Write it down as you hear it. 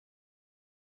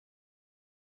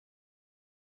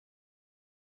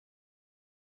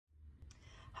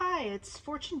Hi, it's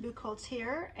Fortune Buchholz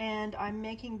here, and I'm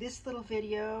making this little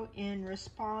video in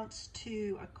response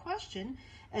to a question.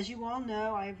 As you all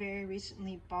know, I very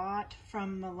recently bought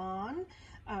from Milan,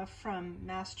 from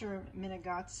Master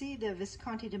Meneghello, the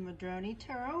Visconti di Modrone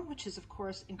tarot, which is of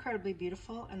course incredibly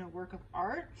beautiful and a work of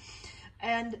art.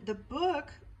 And the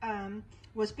book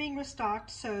was being restocked,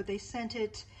 so they sent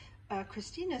it,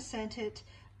 Christina sent it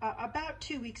about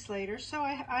 2 weeks later, so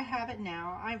I have it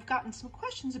now. I've gotten some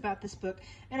questions about this book,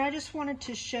 and I just wanted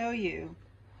to show you.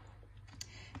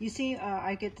 You see,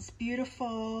 I get this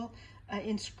beautiful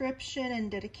inscription and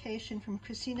dedication from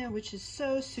Christina, which is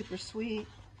so super sweet.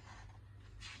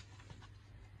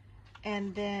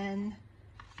 And then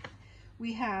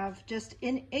we have, just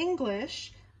in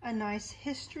English, a nice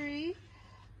history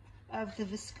of the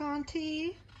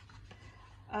Visconti,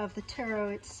 of the tarot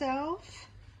itself.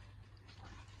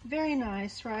 Very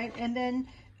nice, right? And then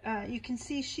you can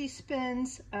see she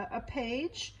spends a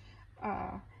page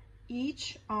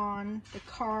each on the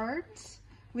cards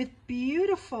with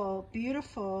beautiful,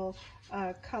 beautiful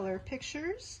color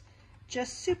pictures.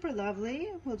 Just super lovely.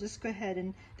 We'll just go ahead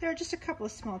and there are just a couple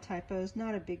of small typos,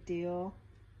 not a big deal.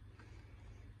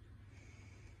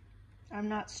 I'm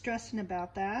not stressing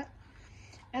about that.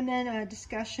 And then a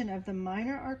discussion of the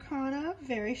minor arcana,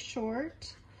 very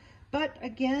short. But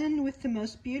again, with the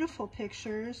most beautiful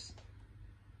pictures,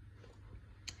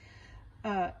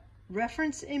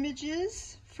 reference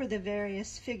images for the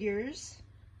various figures.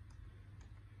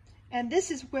 And this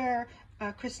is where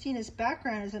Christina's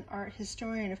background as an art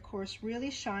historian, of course, really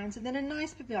shines. And then a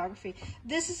nice bibliography.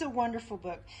 This is a wonderful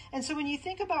book. And so when you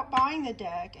think about buying the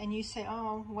deck and you say,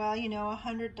 oh, well, you know,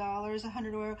 $100,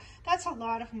 €100, that's a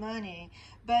lot of money.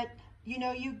 But, you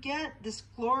know, you get this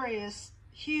glorious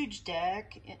huge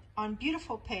deck on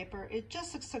beautiful paper. It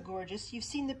just looks so gorgeous. You've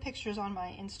seen the pictures on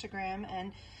my Instagram,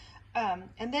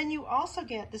 and then you also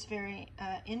get this very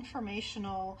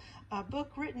informational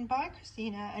book written by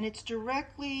Christina, and it's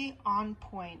directly on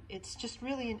point. It's just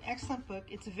really an excellent book.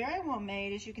 It's very well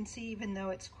made, as you can see, even though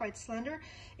it's quite slender.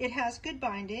 It has good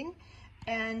binding,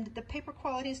 and the paper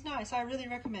quality is nice. I really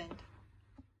recommend.